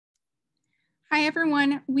Hi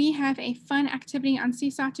everyone, we have a fun activity on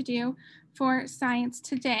Seesaw to do for science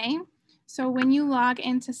today. So when you log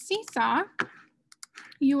into Seesaw,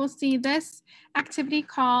 you will see this activity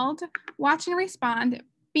called Watch and Respond,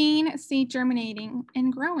 Bean Seed Germinating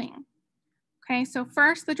and Growing. Okay, so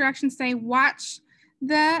first the directions say watch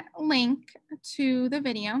the link to the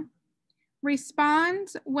video,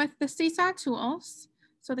 respond with the Seesaw tools,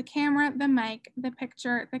 so the camera, the mic, the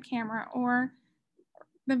picture, the camera, or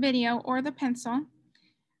the video, or the pencil.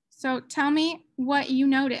 So tell me what you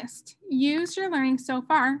noticed. Use your learning so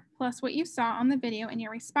far, plus what you saw on the video in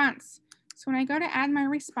your response. So when I go to add my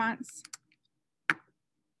response,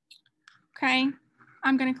 okay,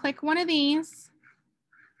 I'm gonna click one of these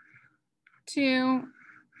to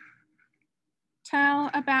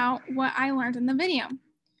tell about what I learned in the video.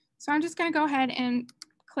 So I'm just gonna go ahead and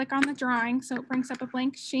click on the drawing so it brings up a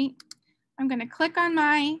blank sheet. I'm gonna click on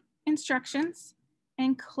my instructions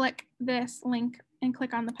and click this link and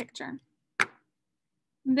click on the picture.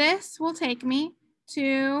 This will take me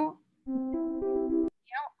to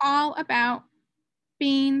all about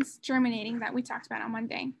beans germinating that we talked about on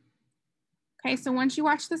Monday. Okay, so once you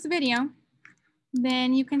watch this video,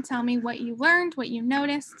 then you can tell me what you learned, what you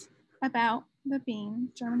noticed about the bean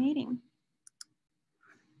germinating.